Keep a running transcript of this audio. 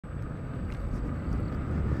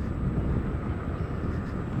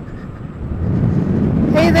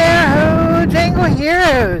Single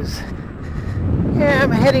Heroes. Here I'm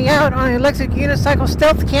heading out on an electric unicycle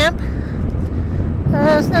stealth camp.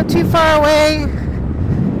 It's not too far away.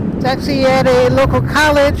 It's actually at a local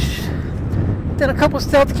college. Done a couple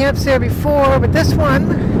stealth camps there before, but this one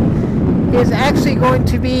is actually going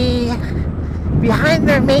to be behind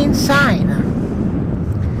their main sign.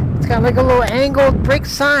 It's got like a little angled brick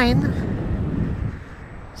sign.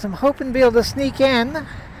 So I'm hoping to be able to sneak in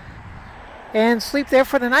and sleep there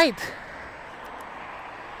for the night.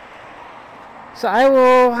 So I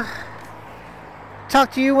will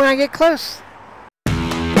talk to you when I get close.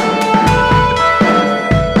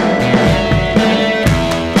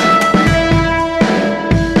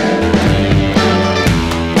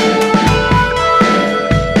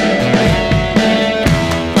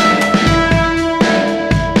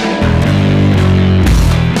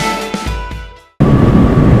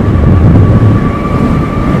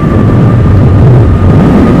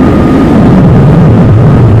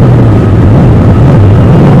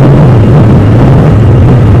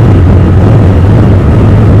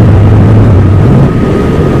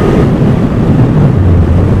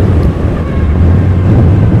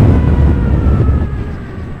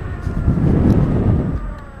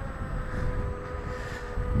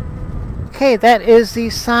 Okay, that is the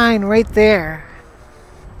sign right there.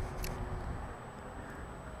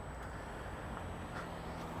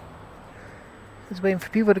 Just waiting for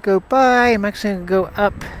people to go by. I'm actually going to go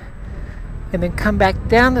up and then come back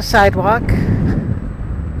down the sidewalk.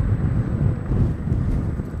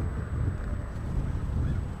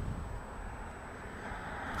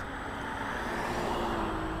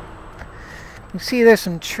 You see there's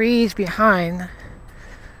some trees behind.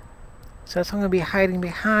 So that's what I'm going to be hiding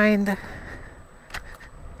behind.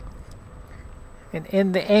 And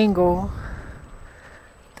in the angle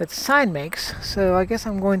that the sign makes. So I guess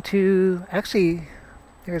I'm going to, actually,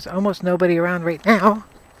 there's almost nobody around right now.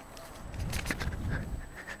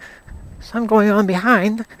 So I'm going on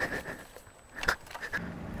behind.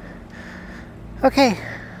 Okay,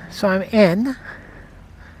 so I'm in.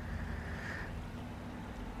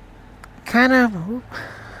 Kind of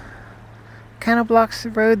blocks the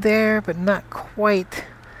road there, but not quite.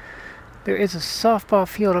 There is a softball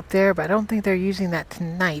field up there, but I don't think they're using that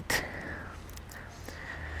tonight.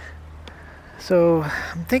 So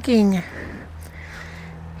I'm thinking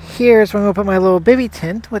here's where I'm going to put my little bivy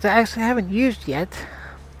tent, which I actually haven't used yet.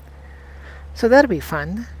 So that'll be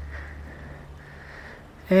fun.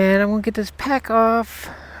 And I'm going to get this pack off.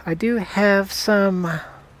 I do have some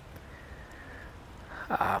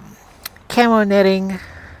camo netting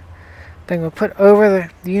that I'm going to put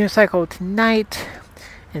over the unicycle tonight.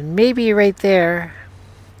 And maybe right there,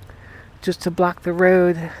 just to block the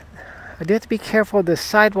road. I do have to be careful. The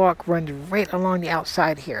sidewalk runs right along the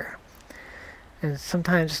outside here. And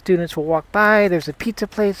sometimes students will walk by. There's a pizza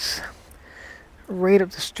place right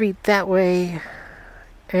up the street that way.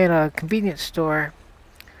 And a convenience store.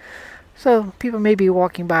 So people may be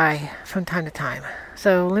walking by from time to time.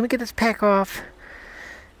 So let me get this pack off.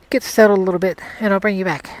 Get settled a little bit. And I'll bring you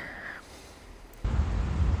back.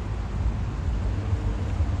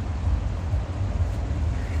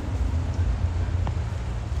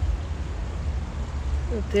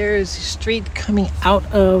 There's a street coming out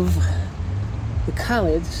of the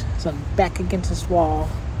college, so I'm back against this wall.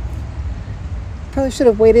 Probably should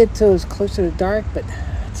have waited till it was closer to dark, but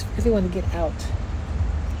I just really want to get out.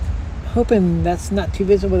 Hoping that's not too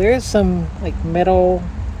visible. There is some like metal,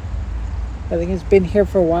 I think it's been here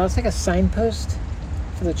for a while. It's like a signpost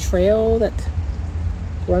for the trail that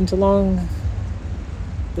runs along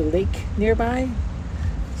the lake nearby.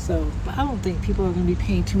 So, but I don't think people are going to be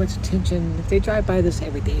paying too much attention. If they drive by this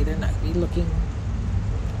every day, they're not going to be looking.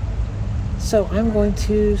 So I'm going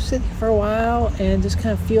to sit here for a while and just kind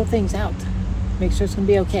of feel things out. Make sure it's going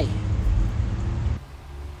to be okay.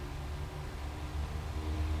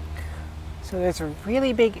 So there's a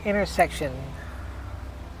really big intersection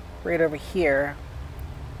right over here.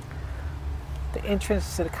 The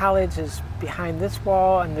entrance to the college is behind this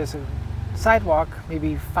wall, and there's a sidewalk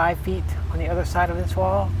maybe 5 feet on the other side of this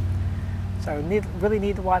wall. So I really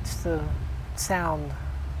need to watch the sound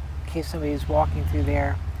in case somebody's walking through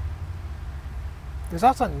there. There's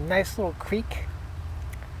also a nice little creek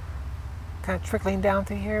kind of trickling down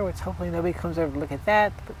through here, which hopefully nobody comes over to look at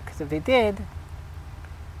that, because if they did,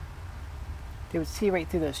 they would see right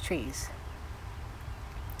through those trees.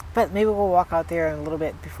 But maybe we'll walk out there in a little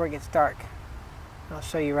bit before it gets dark. I'll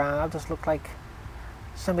show you around. I'll just look like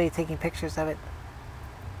somebody taking pictures of it.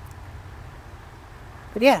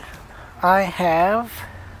 But yeah, I have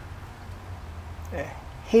a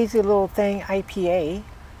hazy little thing IPA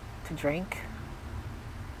to drink.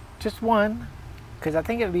 Just one. because I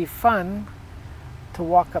think it would be fun to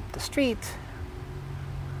walk up the street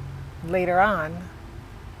later on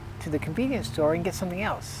to the convenience store and get something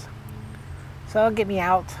else. So it'll get me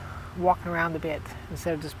out walking around a bit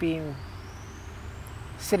instead of just being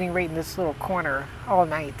sitting right in this little corner all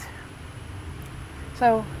night.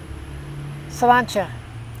 So, Salancha.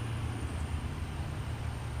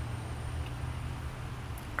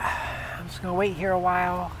 I'm just going to wait here a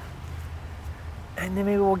while, and then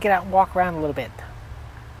maybe we'll get out and walk around a little bit.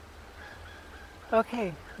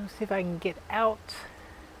 Okay, let's see if I can get out.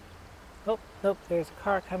 Oh, nope, there's a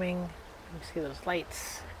car coming. Let me see those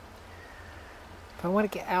lights. If I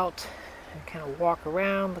want to get out and kind of walk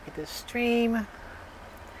around, look at this stream,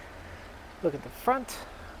 look at the front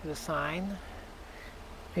of the sign,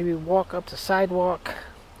 maybe walk up the sidewalk,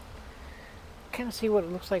 kind of see what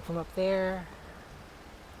it looks like from up there.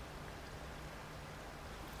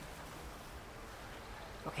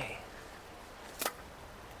 Okay,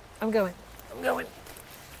 I'm going.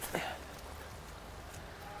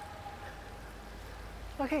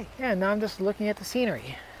 Okay, yeah, now I'm just looking at the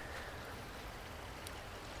scenery.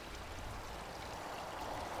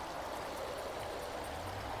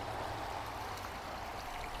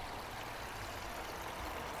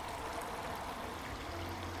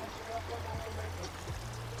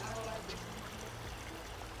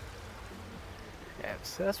 Yeah,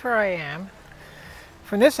 so that's where I am.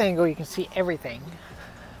 From this angle you can see everything,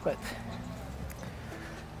 but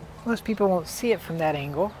most people won't see it from that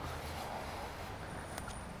angle.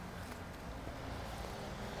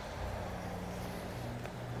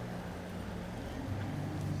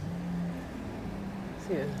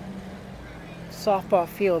 See a softball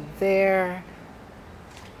field there.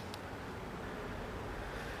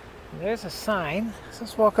 And there's a sign. So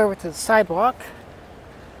let's walk over to the sidewalk.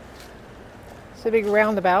 It's a big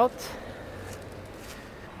roundabout.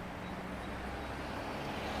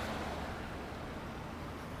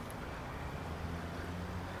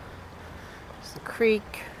 It's the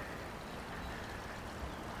creek.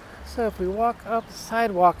 So if we walk up the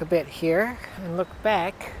sidewalk a bit here and look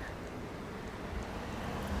back,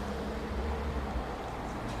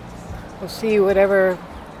 we'll see whatever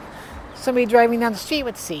somebody driving down the street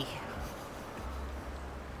would see.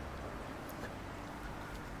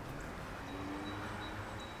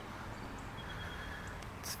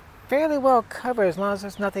 It's fairly well covered as long as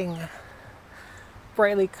there's nothing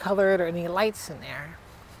brightly colored or any lights in there.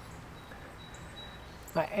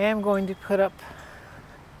 I am going to put up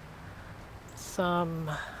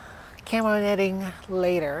some camo netting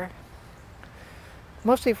later,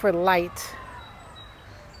 mostly for light.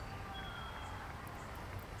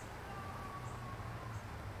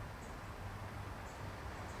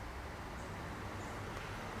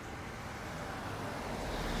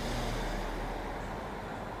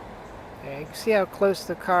 You can see how close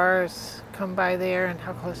the cars come by there and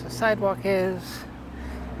how close the sidewalk is.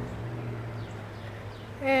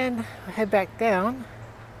 And I'll head back down.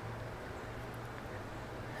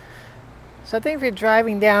 So I think if you're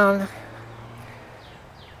driving down,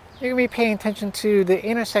 you're going to be paying attention to the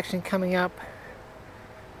intersection coming up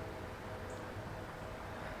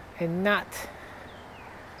and not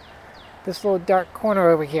this little dark corner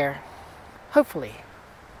over here, hopefully.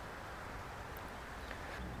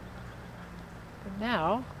 But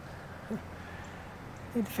now, I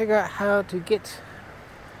need to figure out how to get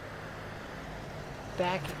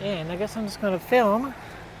back in. I guess I'm just going to film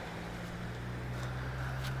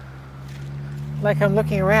like I'm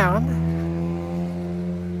looking around.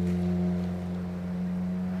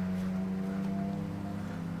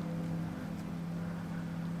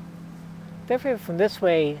 Definitely from this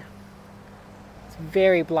way, it's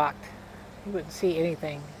very blocked. You wouldn't see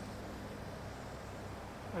anything.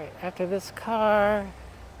 Alright, after this car,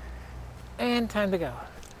 and time to go.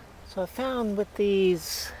 So I found with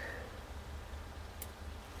these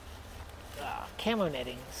camo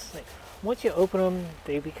nettings, like once you open them,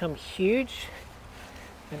 they become huge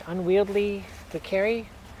and unwieldy to carry.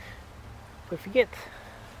 But if you get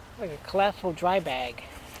like a collapsible dry bag,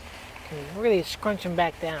 you can really scrunch them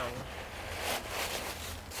back down.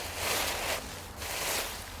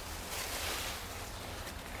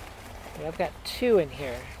 Yeah, I've got two in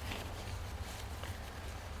here.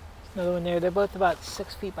 There's another one there. They're both about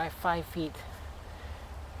 6 feet by 5 feet.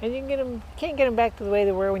 And you can get them, can't get them back to the way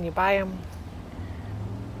they were when you buy them,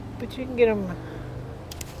 but you can get them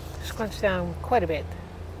scrunched down quite a bit.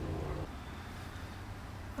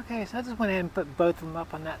 Okay, so I just went ahead and put both of them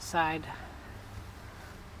up on that side.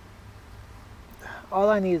 All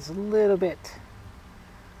I need is a little bit,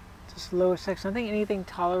 just lower section. I think anything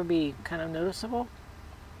taller would be kind of noticeable.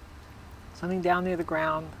 Something down near the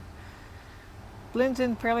ground. Blends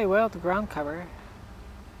in fairly well with the ground cover.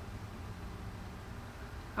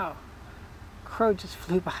 Oh, crow just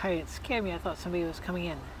flew by. It scared me. I thought somebody was coming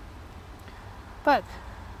in. But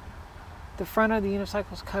the front of the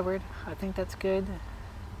unicycle is covered. I think that's good.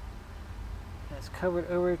 It's covered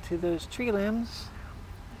over to those tree limbs.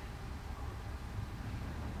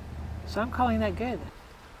 So I'm calling that good.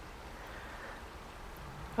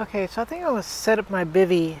 Okay, so I think I'm going to set up my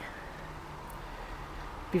bivvy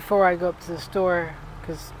before I go up to the store,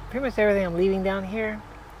 because pretty much everything I'm leaving down here.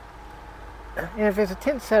 And if there's a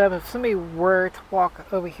tent set up, if somebody were to walk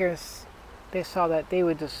over here and they saw that, they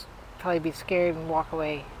would just probably be scared and walk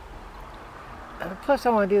away. Plus I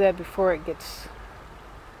want to do that before it gets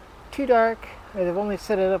too dark, as I've only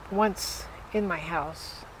set it up once in my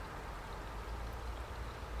house.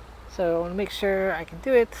 So I want to make sure I can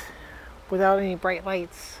do it without any bright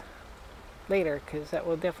lights later, because that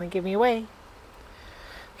will definitely give me away.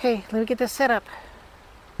 Okay, let me get this set up.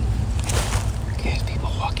 Okay, there's people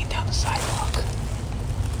walking down the sidewalk.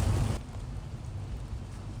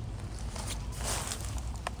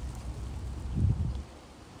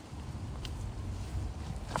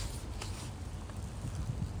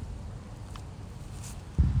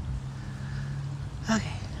 Okay,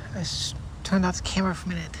 I just turned off the camera for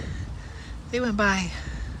a minute. They went by.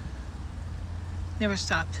 Never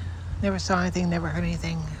stopped. Never saw anything, never heard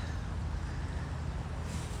anything.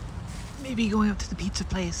 Maybe going up to the pizza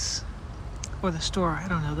place or the store. I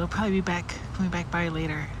don't know. They'll probably be coming back by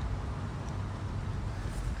later.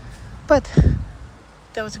 But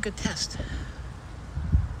that was a good test.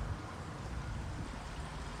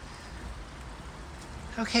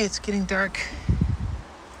 Okay, it's getting dark.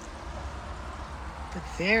 But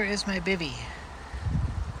there is my bivvy.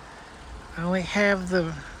 I only have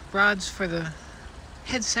the rods for the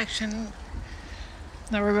head section.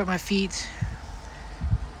 Not worried about my feet.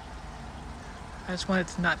 I just want it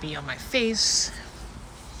to not be on my face.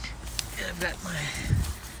 And I've got my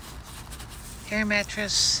air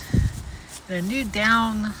mattress and a new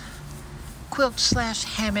down quilt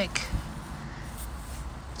 / hammock.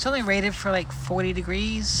 It's only rated for like 40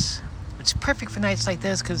 degrees. It's perfect for nights like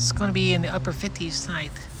this because it's going to be in the upper 50s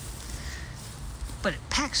tonight. But it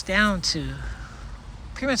packs down to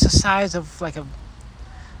pretty much the size of like a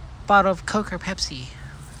bottle of Coke or Pepsi.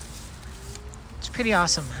 It's pretty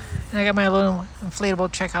awesome. And I got my little inflatable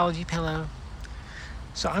Trekology pillow.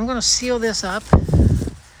 So I'm going to seal this up.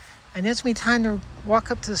 And it's me time to walk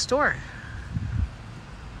up to the store.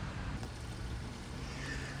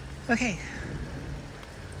 Okay.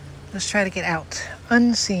 Let's try to get out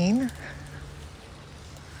unseen. I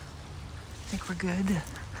think we're good.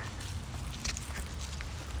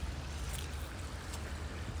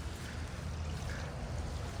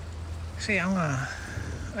 See, I'm gonna,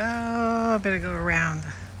 I better go around.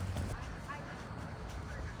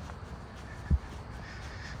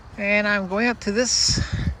 And I'm going up to this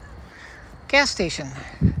gas station.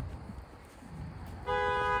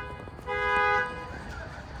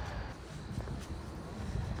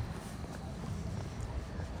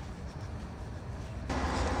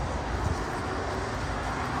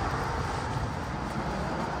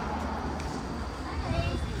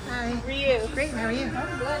 Hi. How are you? Great, how are you?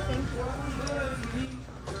 I'm good, thank you.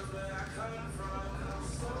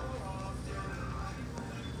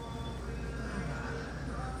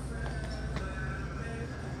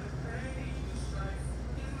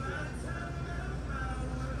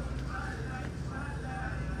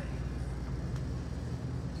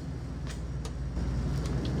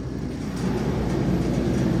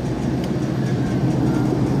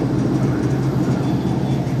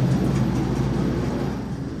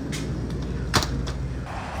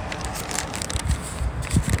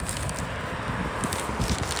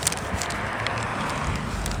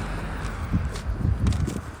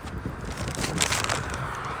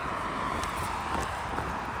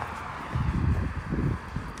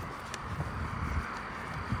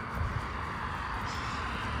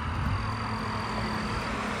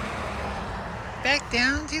 Back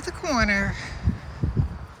down to the corner.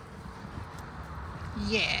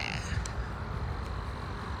 Yeah.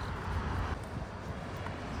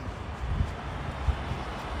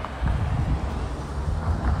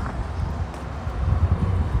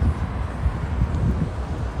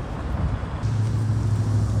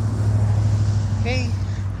 Okay,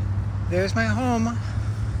 there's my home.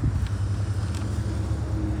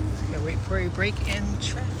 Just gotta wait for a break in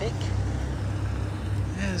traffic.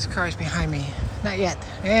 There's cars behind me. Not yet.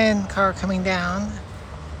 And car coming down.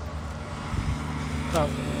 Well,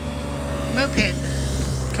 moped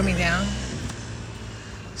coming down.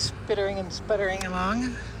 Spittering and sputtering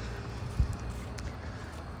along.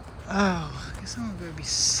 Oh, guess I'm gonna go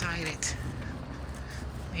beside it.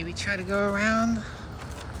 Maybe try to go around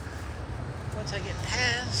once I get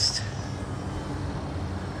past.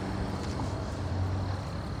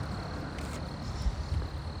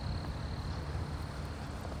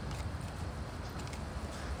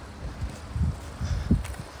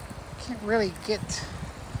 Can't really get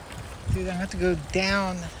through that. I have to go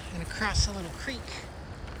down and across a little creek,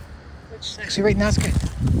 which actually right now is good.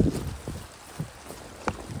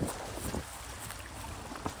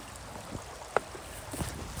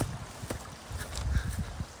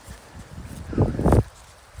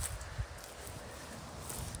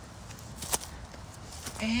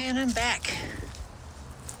 And I'm back.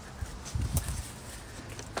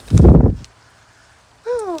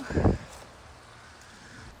 Woo.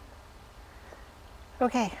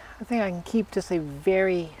 Okay, I think I can keep just a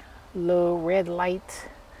very low red light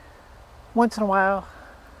once in a while,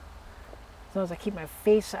 as long as I keep my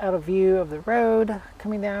face out of view of the road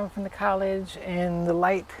coming down from the college and the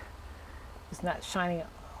light is not shining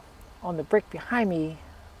on the brick behind me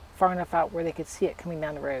far enough out where they could see it coming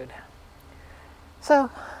down the road.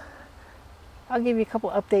 So I'll give you a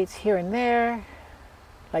couple updates here and there,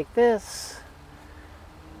 like this.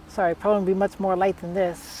 Sorry, probably won't be much more light than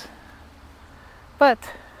this, but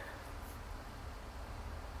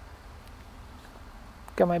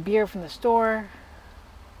got my beer from the store.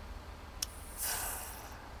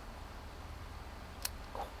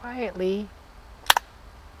 Quietly.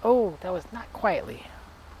 Oh, that was not quietly.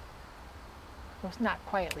 It was not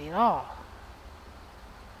quietly at all.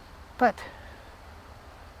 But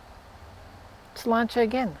let's launch it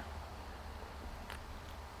again.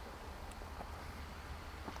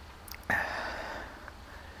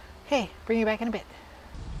 Hey, bring you back in a bit.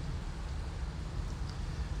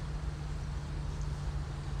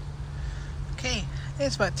 Okay,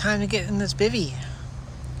 it's about time to get in this bivvy.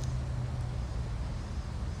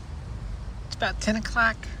 It's about 10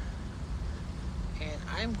 o'clock and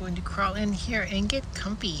I'm going to crawl in here and get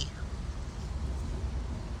comfy.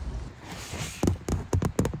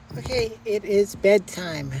 Okay, it is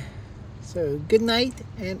bedtime. So good night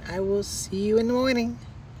and I will see you in the morning.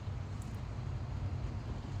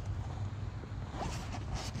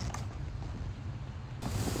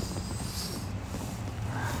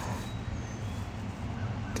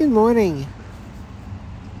 Good morning.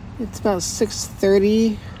 It's about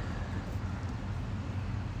 6:30.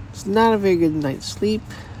 It's not a very good night's sleep.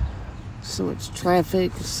 So much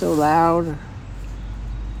traffic, so loud.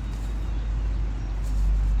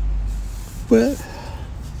 But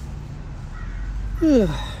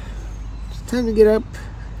it's time to get up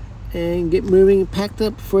and get moving and packed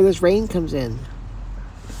up before this rain comes in.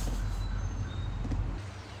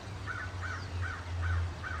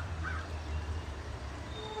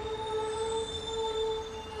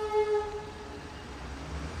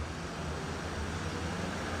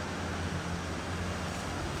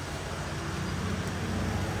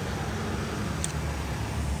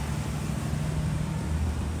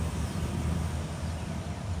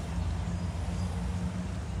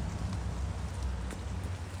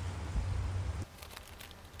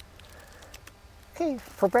 Okay,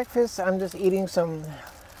 for breakfast I'm just eating some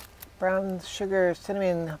brown sugar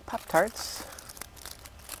cinnamon Pop-Tarts.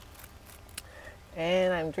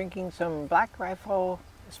 And I'm drinking some Black Rifle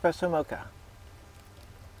espresso mocha.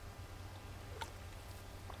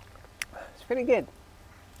 It's pretty good.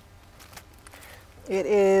 It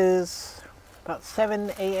is about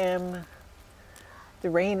 7 a.m.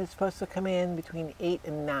 The rain is supposed to come in between 8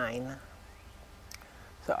 and 9.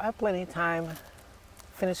 So I have plenty of time to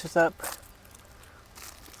finish this up,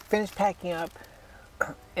 finish packing up,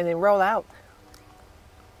 and then roll out.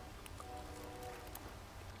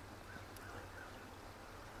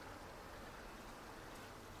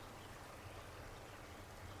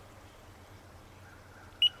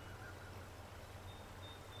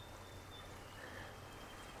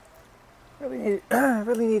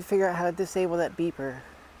 Really need to figure out how to disable that beeper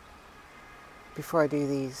before I do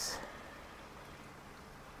these.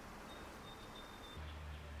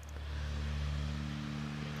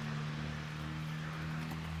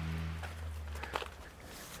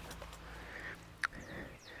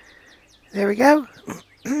 There we go.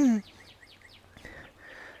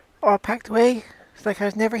 All packed away. It's like I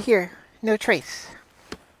was never here. No trace.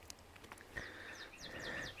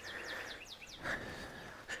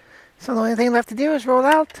 So the only thing left to do is roll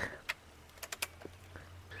out.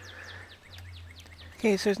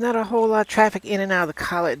 Okay, so there's not a whole lot of traffic in and out of the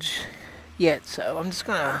college yet, so I'm just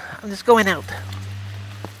going out.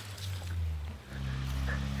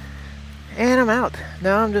 And I'm out.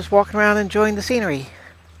 Now I'm just walking around enjoying the scenery.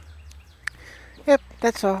 Yep,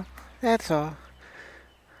 that's all. That's all.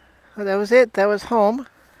 Well, that was it. That was home.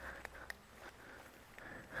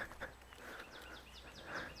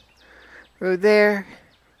 Road there.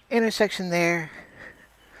 Intersection there.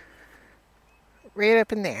 Right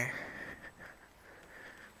up in there.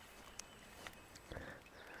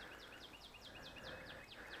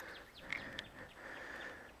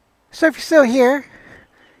 So if you're still here,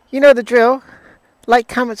 you know the drill. Like,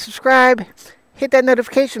 comment, subscribe. Hit that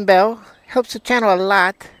notification bell. Helps the channel a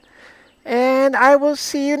lot. And I will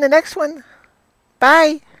see you in the next one.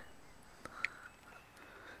 Bye.